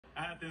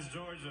Athens,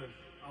 Georgia.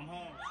 I'm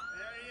home.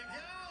 There you go.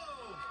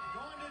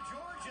 Going to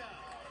Georgia.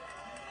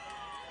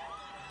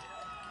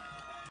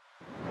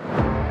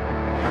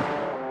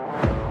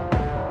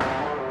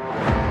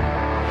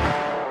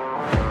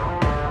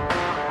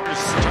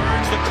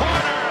 Turns the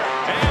corner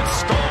and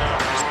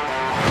scores.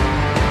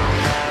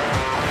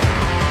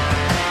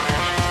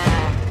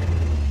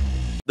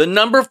 The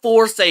number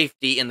 4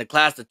 safety in the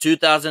class of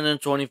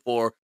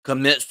 2024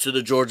 commits to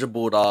the Georgia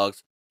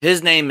Bulldogs.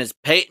 His name is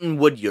Peyton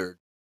Woodyard.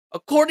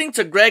 According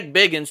to Greg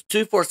Biggins,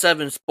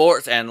 247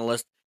 sports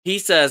analyst, he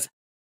says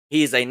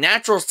he's a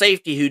natural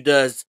safety who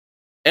does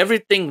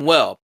everything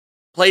well.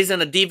 Plays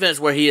in a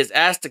defense where he is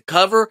asked to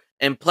cover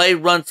and play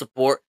run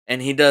support,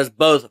 and he does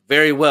both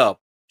very well.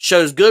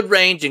 Shows good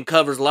range and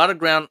covers a lot of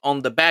ground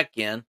on the back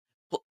end.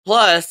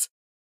 Plus,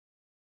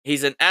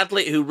 he's an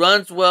athlete who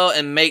runs well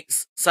and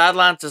makes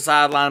sideline to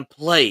sideline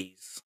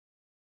plays.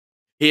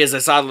 He is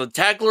a solid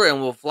tackler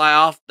and will fly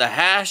off the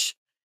hash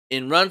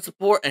in run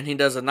support, and he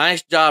does a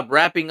nice job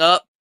wrapping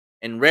up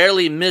and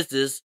rarely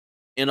misses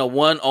in a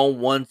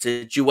one-on-one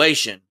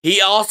situation.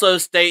 He also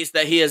states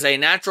that he is a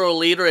natural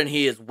leader and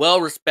he is well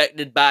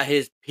respected by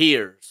his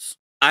peers.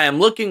 I am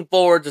looking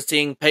forward to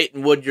seeing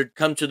Peyton Woodyard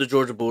come to the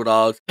Georgia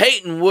Bulldogs.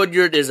 Peyton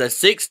Woodyard is a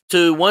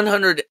 6'2",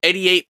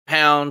 188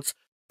 pounds,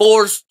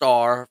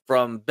 4-star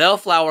from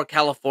Bellflower,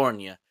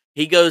 California.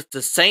 He goes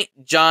to St.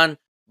 John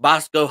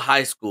Bosco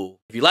High School.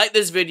 If you like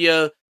this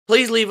video,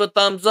 please leave a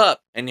thumbs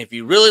up. And if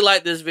you really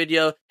like this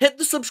video, hit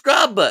the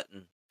subscribe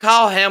button.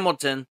 Kyle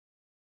Hamilton,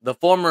 the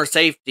former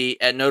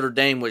safety at Notre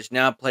Dame, which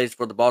now plays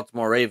for the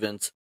Baltimore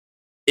Ravens,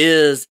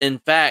 is in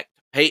fact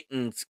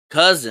Peyton's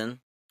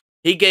cousin.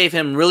 He gave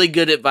him really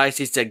good advice.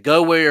 He said,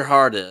 go where your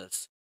heart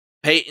is.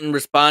 Peyton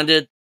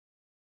responded,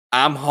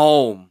 I'm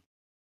home,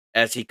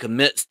 as he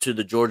commits to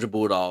the Georgia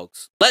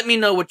Bulldogs. Let me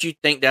know what you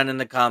think down in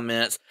the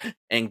comments,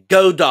 and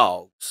go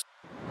Dogs!